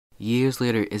Years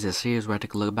Later is a series where I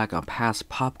take a look back on past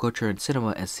pop culture and cinema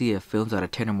and see if films that are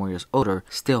 10 or more years older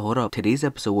still hold up. Today's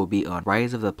episode will be on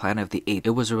Rise of the Planet of the Apes.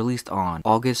 It was released on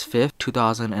August 5th,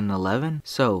 2011.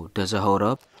 So, does it hold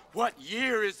up? What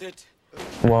year is it?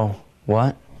 Whoa,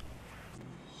 what?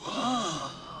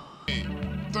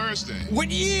 Thursday.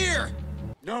 What year?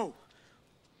 No.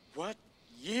 What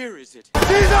year is it?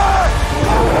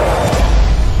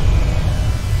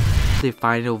 The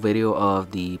final video of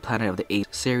the Planet of the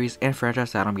Apes series and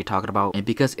franchise that I'm gonna be talking about, and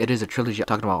because it is a trilogy, I'm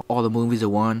talking about all the movies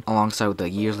in one alongside with the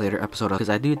Years Later episode, because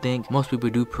I do think most people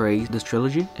do praise this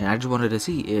trilogy, and I just wanted to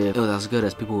see if it was as good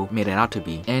as people made it out to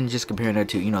be. And just comparing it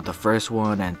to, you know, the first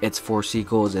one and its 4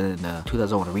 sequels and the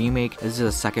 2001 remake, this is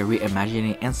a second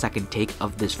reimagining and second take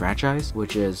of this franchise,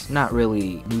 which is not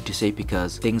really new to say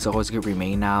because things always get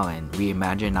remade now and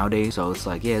reimagined nowadays. So it's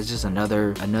like, yeah, it's just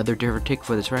another different take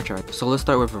for this franchise. So let's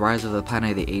start with Rise of the Planet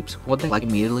of the Apes. One thing like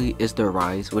immediately is their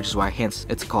rise, which is why hence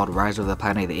it's called Rise of the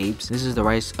Planet of the Apes. This is the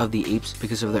rise of the apes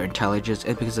because of their intelligence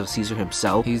and because of Caesar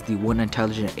himself. He's the one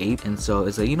intelligent ape, and so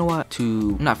it's like, you know what,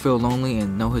 to not feel lonely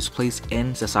and know his place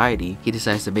in society, he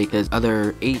decides to make his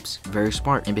other apes very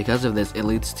smart, and because of this it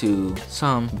leads to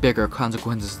some bigger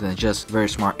consequences than just very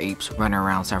smart apes running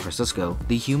around San Francisco.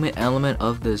 The human element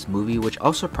of this movie, which I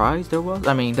was surprised there was,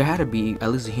 I mean, there had to be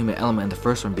at least a human element in the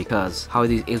first one because how are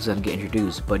these apes gonna get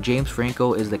introduced? But James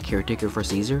Franco is the caretaker for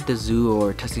Caesar, the zoo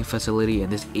or testing facility,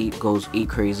 and this ape goes ape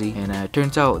crazy, and it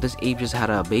turns out this ape just had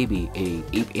a baby, a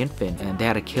ape infant, and they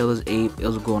had to kill this ape. It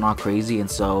was going on crazy, and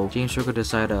so James Franco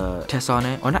decided to test on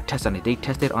it, or not test on it, they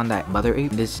tested on that mother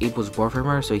ape. This ape was born from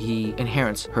her, so he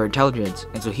inherits her intelligence,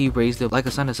 and so he raised it like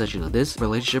a son essentially. This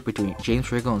relationship between James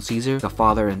Franco and Caesar, the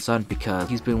father and son, because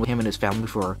he's been with him and his family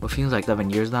for what feels like 7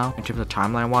 years now in terms of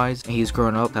timeline wise, and he's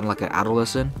grown up kind of like an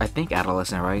adolescent, I think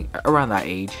adolescent, right, around that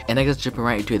age. And I guess jumping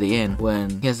right into the end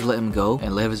when he has to let him go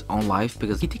and live his own life,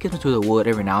 because he takes him to the wood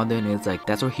every now and then, and it's like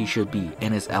that's where he should be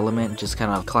in his element, just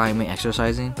kind of climbing,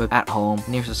 exercising. But at home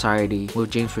near society with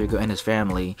James Franco and his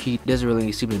family, he doesn't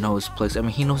really seem to know his place. I mean,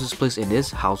 he knows his place in this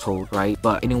household, right,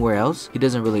 but anywhere else he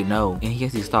doesn't really know, and he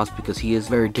has these thoughts because he is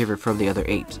very different from the other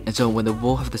apes. And so when they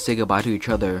both have to say goodbye to each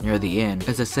other near the end,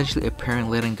 it's essentially a parent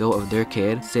letting go of their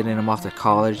kid, sending him off to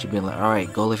college and being like, all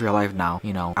right, go live your life now,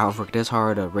 you know, I've worked this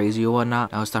hard to raise you and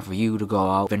whatnot, now it's time for you to go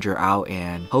out, venture out,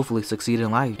 and hopefully succeed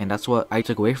in life. And that's what I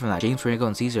took away from that. James Franco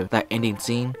and Caesar, that ending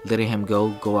scene, letting him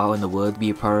go out in the woods, be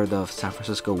a part of the San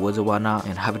Francisco woods and whatnot,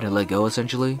 and having to let go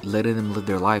essentially, letting them live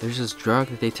their life. There's this drug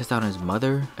that they test out on his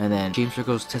mother, and then James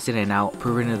Franco's testing it out,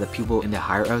 proving to the people in the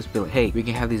higher ups, be like, hey, we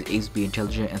can have these apes be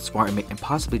intelligent and smart and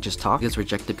possibly just talk. It gets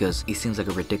rejected because it seems like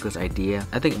a ridiculous idea.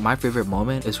 I think my favorite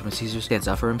moment is when Caesar stands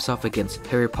up for himself against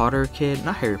Harry Potter kid,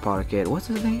 not Harry Potter kid, what's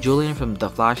his name? Julian from The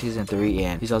Flash season 3,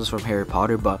 and he's also from Harry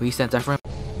Potter, but he stands up for him.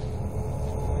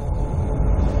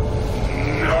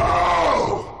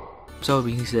 So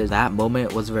he says that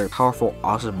moment was a very powerful,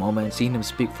 awesome moment. Seeing him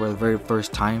speak for the very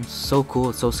first time, so cool,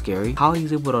 it's so scary. How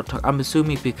he's able to talk, I'm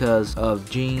assuming because of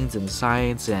genes and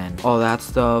science and all that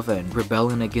stuff, and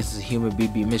rebelling against his human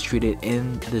being mistreated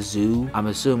in the zoo. I'm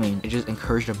assuming it just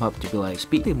encouraged him up to be like,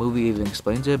 speak. The movie even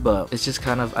explains it, but it's just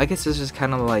kind of, I guess it's just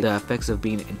kind of like the effects of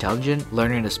being intelligent,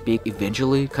 learning to speak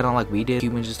eventually, kind of like we did.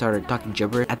 Humans just started talking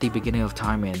gibberish at the beginning of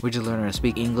time, and we're just learning to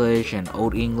speak English and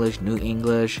old English, new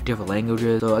English, different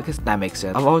languages. So I guess that makes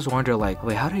sense. I've always wondered, like,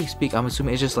 wait, how do you speak? I'm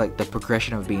assuming it's just like the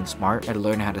progression of being smart and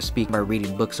learning how to speak by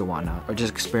reading books and whatnot, or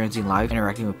just experiencing life,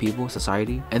 interacting with people,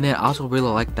 society. And then I also really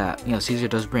like that, you know, Caesar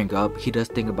does bring up, he does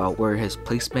think about where his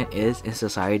placement is in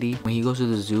society. When he goes to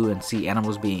the zoo and see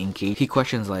animals being engaged, he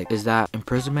questions like, is that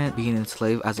imprisonment, being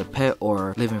enslaved as a pet,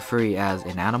 or living free as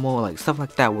an animal, like stuff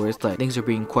like that, where it's like things are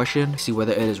being questioned, see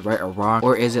whether it is right or wrong,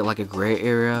 or is it like a gray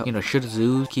area? You know, should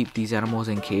zoos keep these animals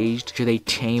encaged? Should they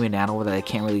tame an animal that they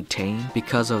can't really tame?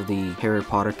 Because of the Harry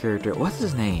Potter character, what's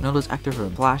his name? You know, those actor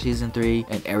from Flash season 3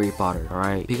 and Harry Potter,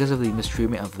 alright? Because of the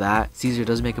mistreatment of that, Caesar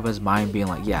does make up his mind being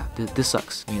like, yeah, this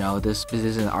sucks. You know, this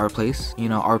isn't our place. You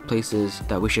know, our place is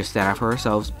that we should stand up for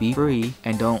ourselves, be free,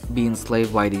 and don't be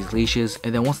enslaved by these leashes.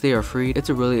 And then once they are freed, it's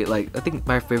a really, like, I think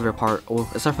my favorite part, or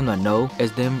aside from the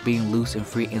is them being loose and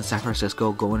free in San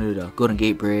Francisco, going to the Golden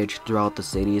Gate Bridge, throughout the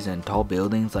cities and tall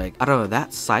buildings. Like, I don't know,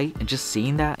 that sight and just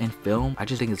seeing that in film, I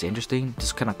just think it's interesting,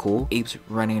 just kind of cool. cool. Apes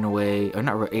running away, or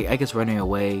not, I guess running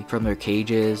away from their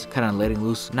cages, kind of letting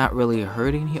loose, not really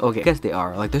hurting him. Okay, I guess they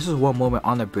are. Like, this is one moment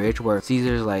on the bridge where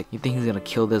Caesar's like, you think he's gonna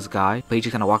kill this guy, but he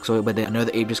just kind of walks away, but then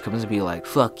another ape just comes and be like,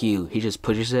 fuck you. He just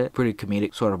pushes it. Pretty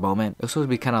comedic sort of moment. It was supposed to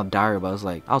be kind of dire, but I was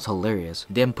like, that was hilarious.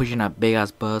 Them pushing that big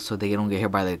ass bus so they don't get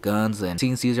hit by the guns, and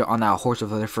seeing Caesar on that horse for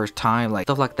the first time, like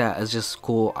stuff like that is just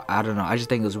cool. I don't know, I just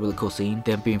think it was a really cool scene.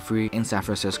 Them being free in San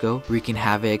Francisco, wreaking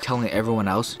havoc, telling everyone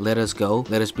else, let us go,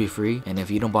 let us be free, and if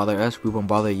you don't bother us, we won't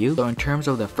bother you. So in terms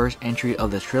of the first entry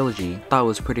of the trilogy, I thought it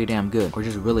was pretty damn good, or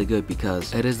just really good,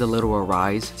 because it is the literal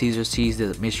rise. Caesar sees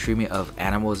the mistreatment of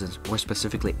animals, and more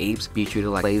specifically apes, be treated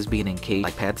like slaves, being in cage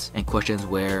like pets, and questions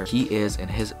where he is and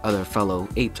his other fellow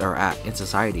apes are at in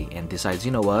society, and decides,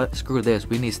 you know what, screw this,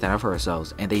 we need to stand up for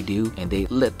ourselves. And they do, and they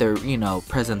let their, you know,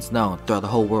 presence known throughout the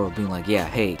whole world, being like, yeah,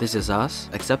 hey, this is us,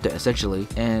 accept it, essentially.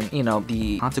 And you know,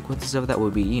 the consequences of that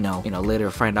would be, you know,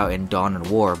 later find out in Dawn and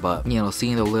War, but you know,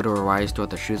 seeing the literal rise throughout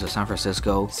the streets of San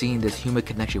Francisco, seeing this human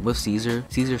connection with Caesar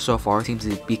so far seems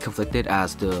to be conflicted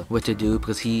as to what to do,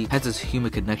 because he has this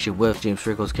human connection with James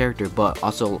Franco's character, but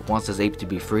also wants his ape to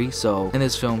be free. So in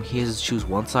this film, he has to choose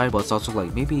one side, but it's also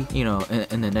like, maybe, you know,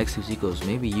 in the next two sequels,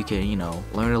 maybe you can, you know,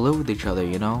 learn to live with each other,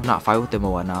 you know, not fight with them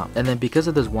or whatnot. And then because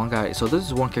of this one guy, so this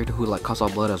is one character who like coughs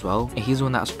out blood as well, and he's the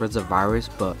one that spreads the virus,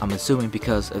 but I'm assuming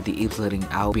because of the apes letting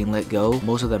out, being let go,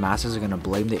 most of the masses are gonna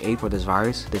blame the ape for this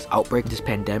virus, this outbreak, this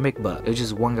pandemic. But it's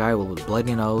just one guy with a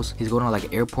bloody nose. He's going to like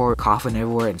an airport, coughing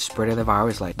everywhere, and spreading the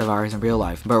virus like the virus in real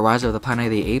life. But Rise of the Planet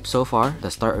of the Apes so far,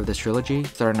 the start of this trilogy,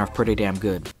 starting off pretty damn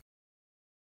good.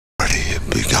 Already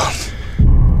begun.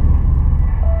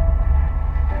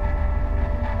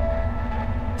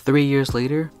 3 years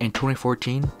later, in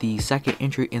 2014, the second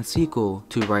entry and sequel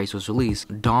to Rise was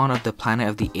released, Dawn of the Planet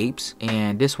of the Apes,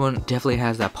 and this one definitely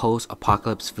has that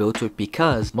post-apocalypse feel to it,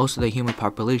 because most of the human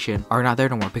population are not there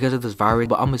no more because of this virus.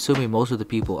 But I'm assuming most of the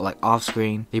people, like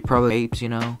off-screen, they probably apes, you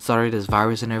know, started this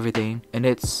virus and everything, and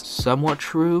it's somewhat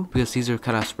true because Caesar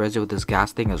kind of spreads it with this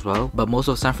gas thing as well. But most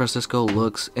of San Francisco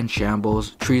looks in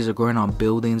shambles, trees are growing on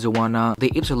buildings and whatnot,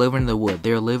 the apes are living in the wood,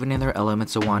 they're living in their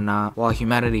elements and whatnot, while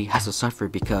humanity has to suffer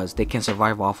because they can't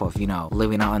survive off of, you know,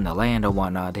 living out in the land or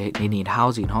whatnot. They need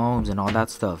housing, homes, and all that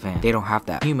stuff, and they don't have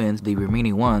that. Humans, the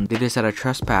remaining ones, they decided to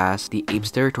trespass the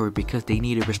apes' territory because they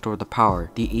need to restore the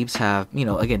power. The apes have, you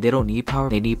know, again, they don't need power.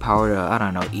 They need power to, I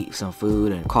don't know, eat some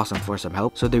food and call them for some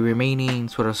help. So the remaining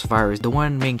sort of survivors, the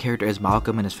one main character is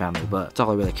Malcolm and his family, but that's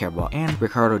all I really care about. And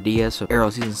Ricardo Diaz from Arrow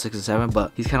season 6 and 7,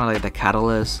 but he's kind of like the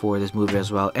catalyst for this movie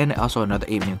as well. And also another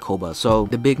ape named Koba. So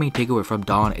the big main takeaway from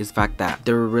Dawn is the fact that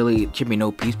there really can be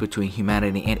no peace between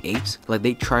humanity and apes. Like,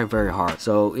 they try very hard.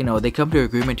 So, you know, they come to an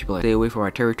agreement to be like, stay away from our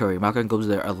territory. Malcolm goes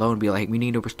there alone, be like, we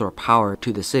need to restore power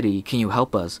to the city. Can you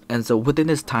help us? And so within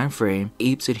this time frame,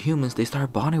 apes and humans, they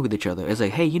start bonding with each other. It's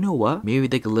like, hey, you know what? Maybe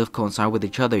they could live coincide with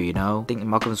each other, you know? I think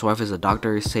Malcolm's wife is a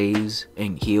doctor, saves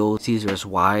and heals Caesar's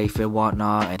wife and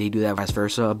whatnot, and they do that vice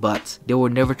versa. But there will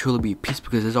never truly be peace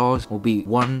because there's always will be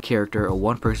one character or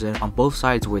one person on both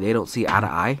sides where they don't see eye to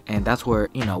eye, and that's where,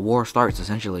 you know, war starts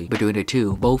essentially between the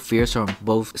two. Both fears from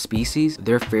both species,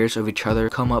 their fears of each other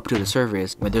come up to the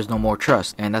surface when there's no more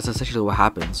trust, and that's essentially what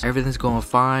happens. Everything's going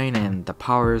fine and the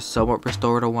power is somewhat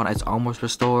restored or one, it's almost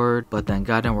restored, but then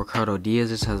goddamn Ricardo Diaz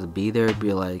just has to be there,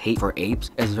 be like, hate for apes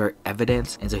is very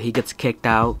evident, and so he gets kicked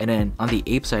out. And then on the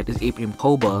ape side, this ape named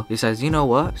Koba decides, you know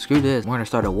what, screw this, we're gonna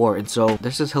start a war. And so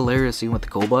there's this hilarious scene with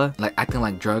Koba like acting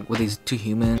like drunk with these two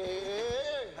humans,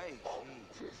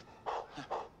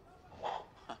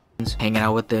 hanging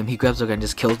out with them. He grabs the guy and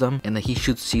just kills them, and then he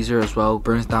shoots Caesar as well,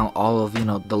 burns down all of, you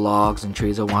know, the logs and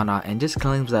trees and whatnot, and just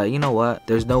claims that, you know what,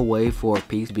 there's no way for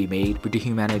peace to be made between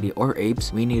humanity or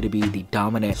apes. We need to be the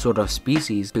dominant sort of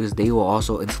species because they will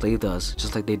also enslave us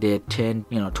just like they did 10,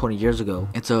 you know, 20 years ago.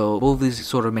 And so both these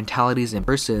sort of mentalities and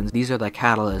persons, these are the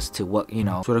catalysts to what, you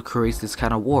know, sort of creates this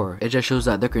kind of war. It just shows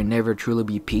that there can never truly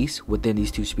be peace within these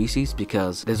two species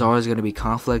because there's always going to be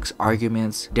conflicts,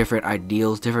 arguments, different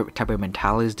ideals, different type of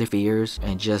mentalities, different fears,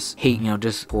 and just hate, you know,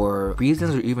 just for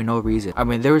reasons or even no reason. I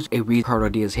mean, there's a reason Ricardo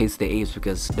Diaz hates the apes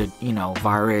because the, you know,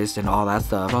 virus and all that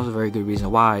stuff. There's also a very good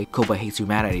reason why Koba hates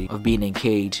humanity of being in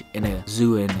cage in a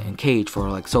zoo and cage for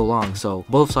like so long. So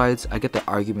both sides, I get the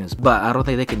arguments, but I don't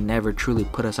think they can never truly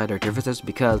put aside their differences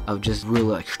because of just real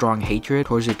like strong hatred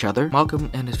towards each other. Malcolm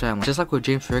and his family, just like with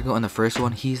James Franco in the first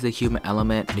one, he's the human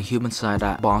element, the human side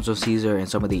that bonds with Caesar and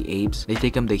some of the apes. They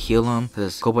take him to heal him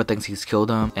because Koba thinks he's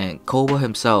killed him, and Koba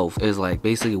himself himself is like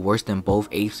basically worse than both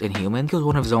apes and humans. He kills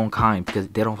one of his own kind because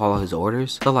they don't follow his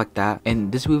orders, stuff like that.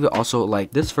 And this movie also,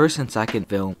 like this first and second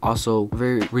film, also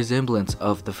very resemblance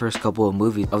of the first couple of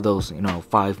movies of those, you know,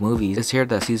 5 movies. It's here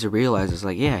that Caesar realizes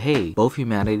like, yeah, hey, both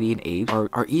humanity and apes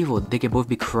are evil. They can both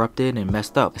be corrupted and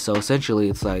messed up. So essentially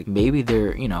it's like maybe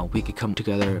they're, you know, we could come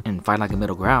together and find like a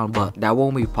middle ground, but that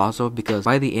won't be possible because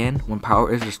by the end, when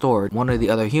power is restored, one of the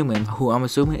other humans, who I'm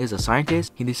assuming is a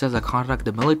scientist, he decides to contact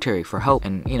the military for help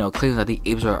and, you know, claims that the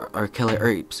apes are killer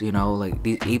apes, you know, like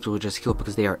these apes will just kill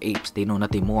because they are apes, they know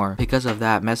nothing more. Because of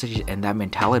that message and that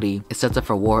mentality, it sets up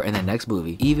for war in the next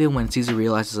movie. Even when Caesar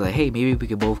realizes like, hey, maybe we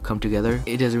could both come together,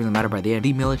 it doesn't really matter by the end.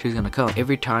 The military is gonna come.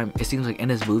 Every time, it seems like in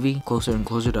this movie, closer and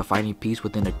closer to finding peace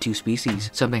within the 2 species.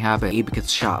 Something happens, ape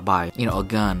gets shot by, you know, a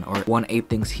gun, or one ape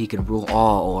thinks he can rule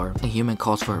all, or a human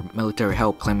calls for military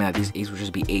help, claiming that these apes will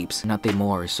just be apes, nothing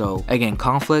more. So again,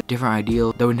 conflict, different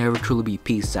ideal, there will never truly be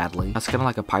peace, sadly. That's kind of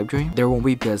like a pipe dream. There won't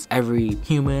be, because every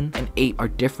human and ape are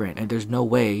different, and there's no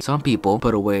way some people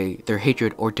put away their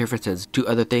hatred or differences to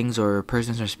other things or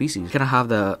persons or species. Gonna have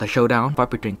the showdown fight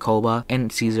between Koba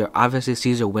and Caesar. Obviously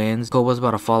Caesar wins. Koba's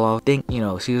about to fall off. Think, you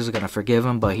know, Caesar's gonna forgive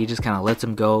him, but he just kind of lets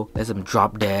him go, lets him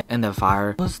drop dead in the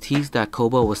fire. It was teased that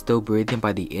Koba was still breathing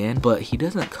by the end, but he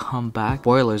doesn't come back.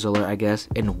 Spoilers alert, I guess.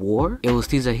 In War, it was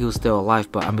teased that he was still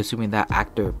alive, but I'm assuming that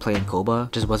actor playing Koba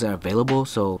just wasn't available,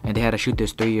 so, and they had to shoot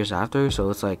this 3 years after, so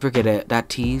it's like, forget it. That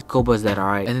tease, Koba's dead,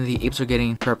 alright. And then the apes are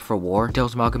getting prepped for war.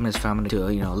 Tells Malcolm and his family to,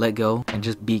 you know, let go and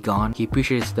just be gone. He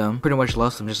appreciates them, pretty much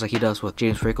loves them, just like he does with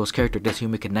James Franco's character. This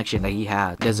human connection that he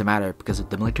has doesn't matter, because if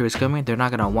the military is coming, they're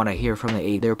not gonna want to hear from the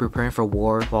ape. They're preparing for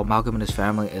war while Malcolm and his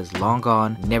family is long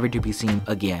gone, never to be seen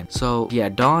again. So yeah,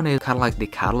 Dawn is kind of like the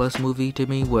catalyst movie to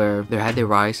me, where they had their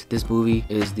rise. This movie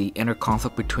is the inner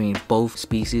conflict between both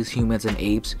species, humans and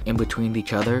apes, in between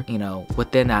each other. You know,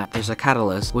 within that, there's a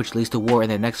catalyst which leads to war in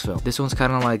the next film. This one's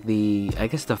kind of like the, I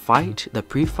guess, the fight, the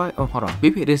pre-fight. Oh, hold on,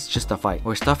 maybe it is just a fight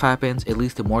where stuff happens. It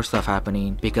leads to more stuff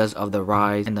happening because of the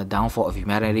rise and the downfall of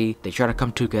humanity. They try to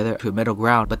come together to a middle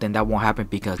ground, but then that won't happen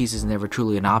because peace is never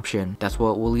truly an option. That's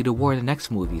what will lead to war in the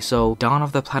next movie. So Dawn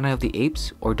of the Planet of the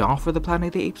Apes, or Dawn for the Planet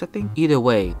of the Apes, I think. Either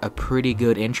way, a pretty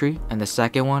good entry. And the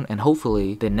second one, and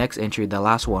hopefully the next entry, the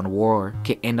last one, War,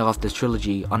 can end off this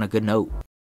trilogy on a good note.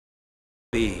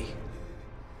 Be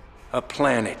a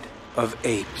planet of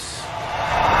apes.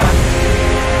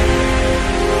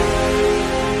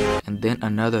 And then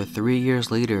another 3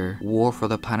 years later, War for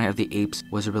the Planet of the Apes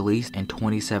was released in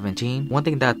 2017. One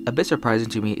thing that's a bit surprising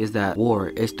to me is that War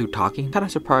is through talking. Kind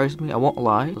of surprised me, I won't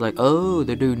lie. Like, oh,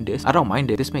 they're doing this. I don't mind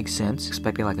it. This makes sense.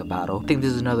 Expecting like a battle. I think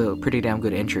this is another pretty damn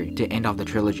good entry to end off the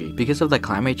trilogy. Because of the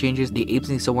climate changes, the apes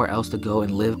need somewhere else to go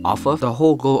and live off of. The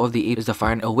whole goal of the apes is to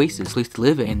find an oasis, place to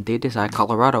live in, and they decide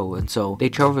Colorado. And so they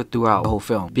travel throughout the whole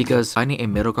film. Because finding a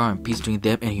middle ground and peace between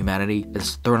them and humanity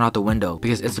is thrown out the window.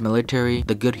 Because it's the military,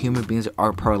 the good human beings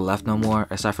aren't part of left no more,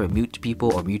 aside from mute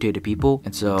people or mutated people.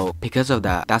 And so because of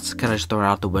that, that's kind of just thrown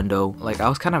out the window. Like, I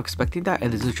was kind of expecting that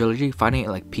in this new trilogy, finding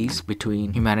like peace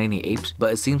between humanity and the apes,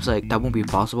 but it seems like that won't be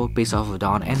possible based off of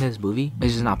Dawn and this movie.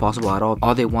 It's just not possible at all.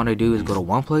 All they want to do is go to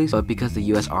one place, but because the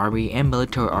US Army and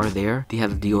military are there, they have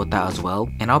to deal with that as well.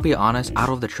 And I'll be honest, out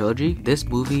of the trilogy, this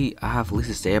movie I have least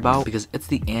to say about, because it's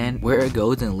the end. Where it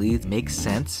goes and leads makes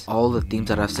sense. All the themes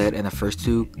that I've said in the first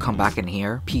two come back in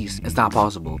here. Peace, it's not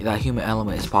possible. That human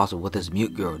element is possible with this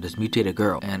mute girl, this mutated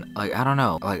girl. And like, I don't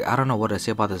know what to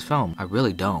say about this film. I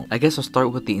really don't. I guess I'll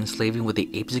start with the enslaving with the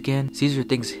apes again. Caesar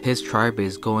thinks his tribe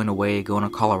is going away, going to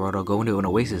Colorado, going to an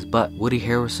oasis, but Woody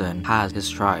Harrelson has his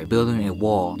tribe building a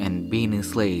wall and being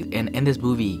enslaved. And in this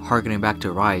movie, harkening back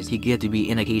to Rise, he gets to be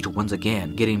in a cage once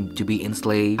again, getting to be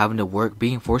enslaved, having to work,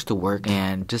 being forced to work,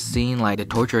 and just seeing like the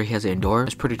torture he has to endure.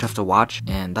 It's pretty tough to watch.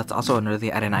 And that's also another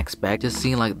thing I didn't expect, just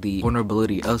seeing like the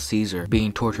vulnerability of Caesar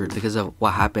being tortured because of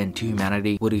what happened to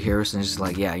humanity. Woody Harrelson is just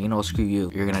like, yeah, you know, screw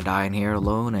you, you're gonna die in here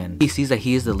alone. And he sees that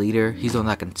he is the leader, he's the one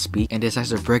that can speak, and decides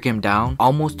to break him down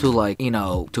almost to like, you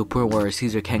know, to a point where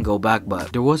Caesar can go back.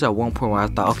 But there was at one point where I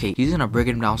thought, okay, he's gonna break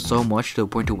him down so much to a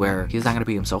point to where he's not gonna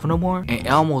be himself no more. And it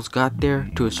almost got there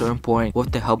to a certain point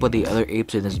with the help of the other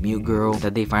apes and this mute girl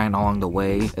that they find along the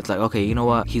way. It's like, okay, you know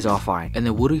what, he's all fine. And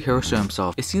then Woody Harrelson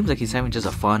himself, it seems like he's having just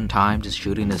a fun time just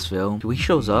shooting this film. He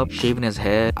shows up shaving his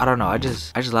head. I don't know, I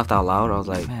just I just laughed out loud. I was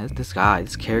like, man, this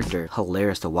character,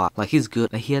 hilarious to watch. Like, he's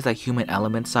good. Like, he has that human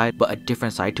element side, but a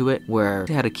different side to it, where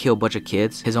he had to kill a bunch of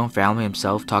kids, his own family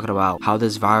himself, talking about how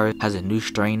this virus has a new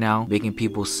strain now, making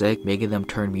people sick, making them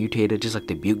turn mutated, just like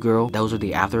the Butte girl. Those are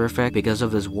the after effects. Because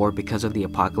of this war, because of the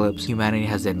apocalypse, humanity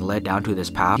has been led down to this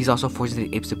path. He's also forcing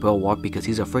the apes to build a wall because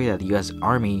he's afraid that the US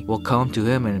Army will come to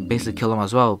him and basically kill him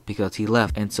as well because he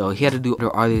left. And so he had to do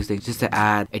all these things just to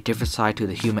add a different side to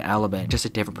the human element, just a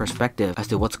different perspective as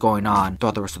to what's going on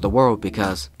throughout the rest of the world,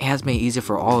 because it has made it easier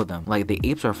for all of them. Like, the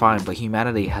apes are fine, but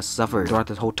humanity has suffered throughout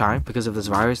this whole time because of this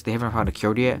virus. They haven't found a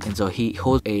cure yet, and so he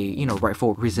holds a, you know,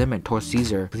 rightful resentment towards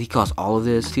Caesar because he caused all of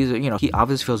this. Caesar, you know, he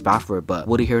obviously feels bad for it, but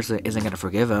Woody Harrelson isn't gonna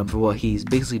forgive him for what he's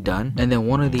basically done. And then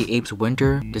one of the apes,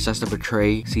 Winter, decides to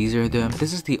betray Caesar to them.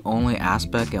 This is the only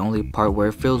aspect and only part where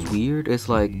it feels weird. It's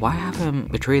like, why have him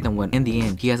betray them when in the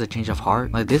end he has a change of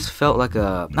heart? Like, this felt like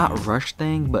a not rush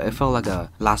thing, but it felt like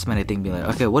a last minute thing. Be like,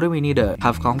 okay, what do we need to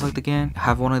have conflict again?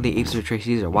 Have one of the apes betray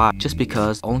Caesar. Why? Just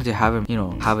because, only to have him, you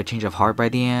know, have a change of heart by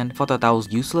the end. I thought that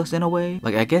was useless in a way.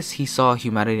 Like, I guess he saw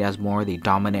humanity as more the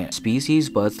dominant species,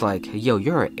 but it's like, yo,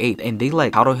 you're an ape, and they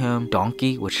like title him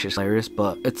donkey, which is hilarious.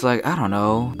 But it's like, I don't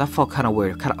know, that felt kind of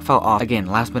weird, kind of felt off. Again,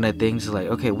 last minute things. Like,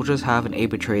 okay, we'll just have an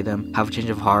ape betray them, have a change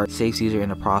of heart, save Caesar in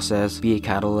the process, be a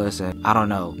catalyst. And I don't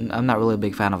know, I'm not really a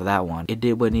big fan of that one. It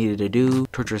did what it needed to do,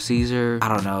 torture Caesar, I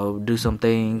don't know, do some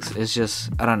things. It's just,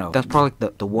 I don't know, that's probably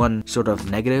the one sort of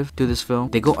negative to this film.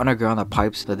 They go underground the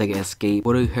pipes so that they can escape.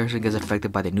 Woody Harrelson gets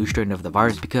affected by the new strain of the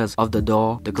virus because of the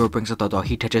doll. The girl brings up the doll,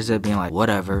 he touches it, being like,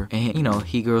 whatever, and you know,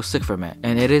 he grows sick from it.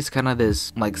 And it is kind of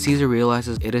this, like, Caesar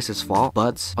realizes it is his fault,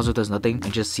 but also does nothing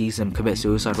and just sees him commit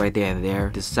suicide right there and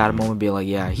there. This sad moment being like,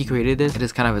 yeah, he created this, it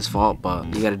is kind of his fault, but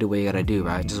you gotta do what you gotta do,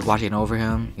 right? Just watching over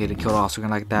him getting killed off screen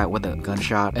like that with a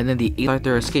gunshot. And then the apes start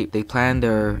their escape. They plan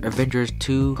their adventures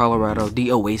to Colorado,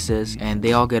 the oasis, and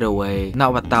they all get away,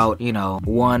 not without, you know,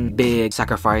 one big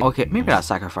sacrifice. Okay, maybe not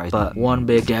sacrifice, but one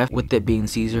big death, with it being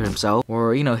Caesar himself.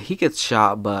 Or, you know, he gets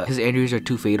shot, but his injuries are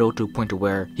too fatal to a point to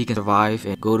where he can survive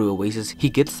and go to oasis. He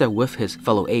gets there with his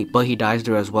fellow ape, but he dies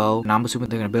there as well. And I'm assuming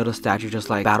they're gonna build a statue just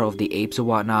like Battle of the Apes and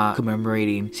whatnot,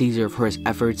 commemorating Caesar for his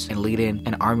efforts and leading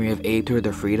an army of apes to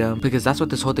their freedom, because that's what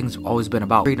this whole thing's always been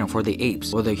about. Freedom for the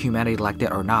apes, whether humanity liked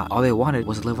it or not. All they wanted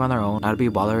was to live on their own, not to be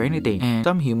bothered or anything. And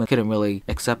some humans couldn't really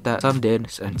accept that, some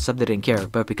did, and some didn't care.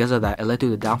 But because of that, it led to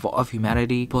the downfall of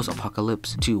humanity,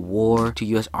 post-apocalypse, to war, to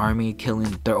US Army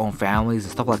killing their own families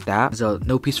and stuff like that. So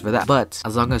no peace for that. But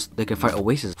as long as they can fight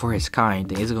Oasis for his kind,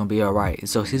 then it's gonna be alright. And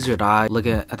so Caesar died,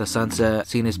 looking at the sunset,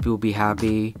 seeing his people be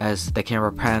happy as the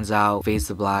camera pans out, fades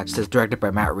to black. It's directed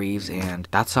by Matt Reeves, and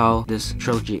that's how this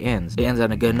trilogy ends. It ends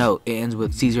on a good note. It ends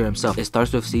with Caesar himself. It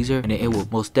starts with Caesar, and it will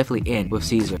most definitely end with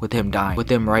Caesar, with him dying, with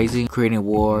them rising, creating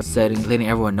war, letting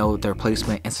everyone know their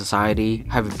placement in society,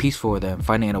 having peace for them,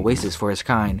 finding an oasis for his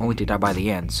kind, only to die by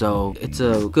the end. So it's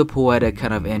a good poetic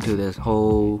kind of end to this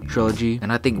whole trilogy,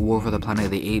 and I think War for the Planet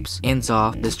of the Apes ends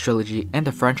off this trilogy and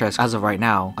the franchise as of right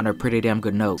now on a pretty damn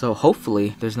good note. So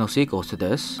hopefully there's no sequels to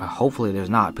this. Hopefully there's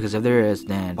not, because if there is,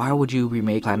 then why would you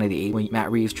remake Planet of the Apes when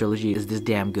Matt Reeves' trilogy is this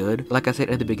damn good? Like I said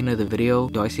at the beginning of the video,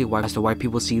 do I see why as to why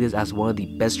people see this as one of the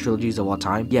best trilogies of all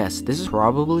time? Yes, this is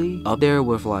probably up there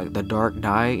with like The Dark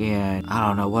Knight, and I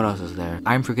don't know what else is there.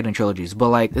 I'm forgetting trilogies, but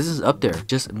like this is up there.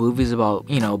 Just movies about,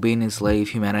 you know, being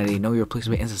enslaved, humanity, know your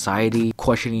placement in society,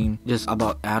 questioning just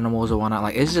about animals or whatnot.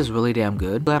 Like, it's just really damn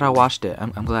good. Glad I watched it.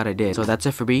 I'm glad I did. So that's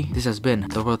it for me. This has been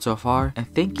The World So Far,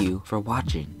 and thank you for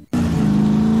watching.